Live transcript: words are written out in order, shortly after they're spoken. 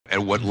at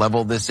what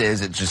level this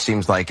is. It just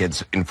seems like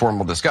it's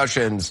informal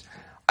discussions.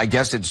 I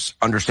guess it's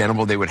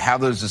understandable they would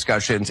have those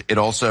discussions. It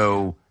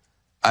also,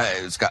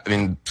 Scott,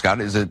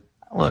 is it?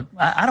 Look,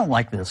 I don't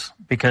like this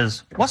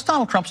because what's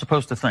Donald Trump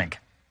supposed to think?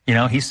 You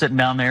know, he's sitting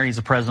down there, he's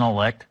the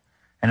president-elect,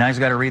 and now he's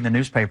got to read the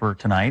newspaper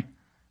tonight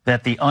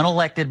that the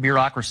unelected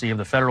bureaucracy of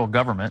the federal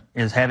government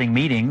is having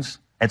meetings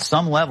at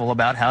some level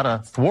about how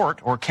to thwart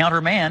or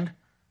countermand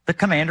the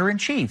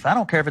commander-in-chief. I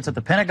don't care if it's at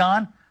the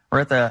Pentagon or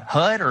at the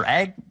HUD or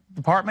Ag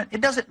Department.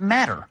 It doesn't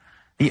matter.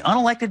 The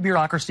unelected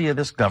bureaucracy of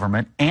this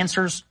government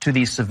answers to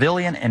the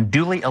civilian and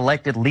duly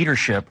elected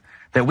leadership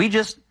that we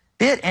just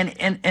did.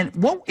 And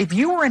what if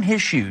you were in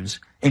his shoes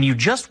and you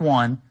just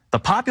won the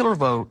popular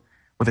vote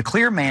with a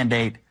clear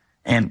mandate,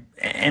 and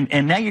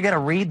now you got to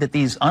read that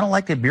these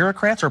unelected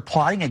bureaucrats are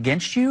plotting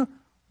against you?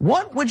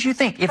 What would you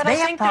think? If they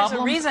have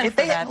problems, let me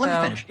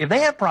finish. If they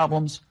have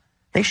problems,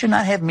 they should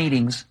not have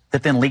meetings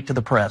that then leak to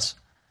the press.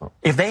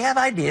 If they have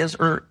ideas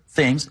or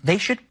things, they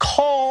should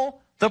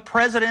call the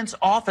president's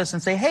office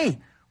and say, hey,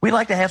 we'd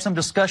like to have some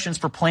discussions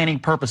for planning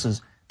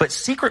purposes. But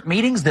secret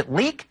meetings that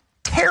leak?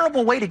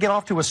 Terrible way to get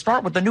off to a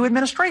start with the new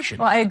administration.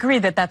 Well, I agree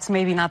that that's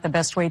maybe not the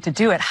best way to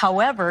do it.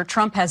 However,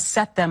 Trump has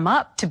set them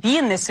up to be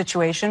in this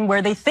situation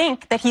where they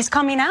think that he's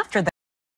coming after them.